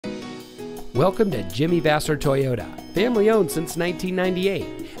Welcome to Jimmy Vasser Toyota, family owned since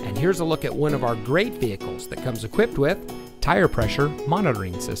 1998. And here's a look at one of our great vehicles that comes equipped with tire pressure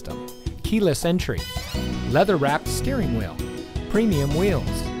monitoring system, keyless entry, leather wrapped steering wheel, premium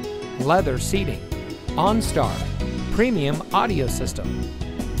wheels, leather seating, OnStar, premium audio system,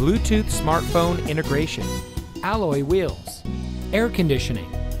 Bluetooth smartphone integration, alloy wheels, air conditioning,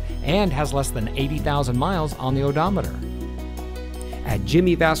 and has less than 80,000 miles on the odometer. At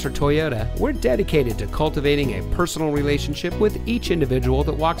Jimmy Vasser Toyota, we're dedicated to cultivating a personal relationship with each individual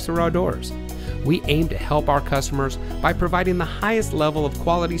that walks through our doors. We aim to help our customers by providing the highest level of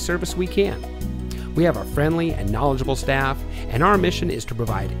quality service we can. We have a friendly and knowledgeable staff, and our mission is to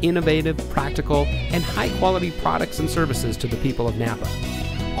provide innovative, practical, and high-quality products and services to the people of Napa.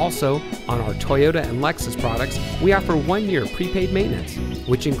 Also, on our Toyota and Lexus products, we offer 1-year prepaid maintenance,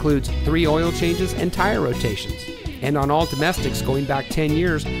 which includes 3 oil changes and tire rotations. And on all domestics going back 10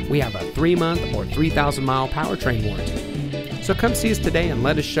 years, we have a 3-month or 3,000-mile powertrain warranty. So come see us today and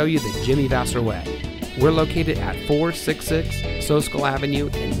let us show you the Jimmy Vasser way. We're located at 466 Soscol Avenue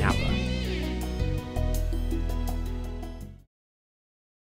in Napa.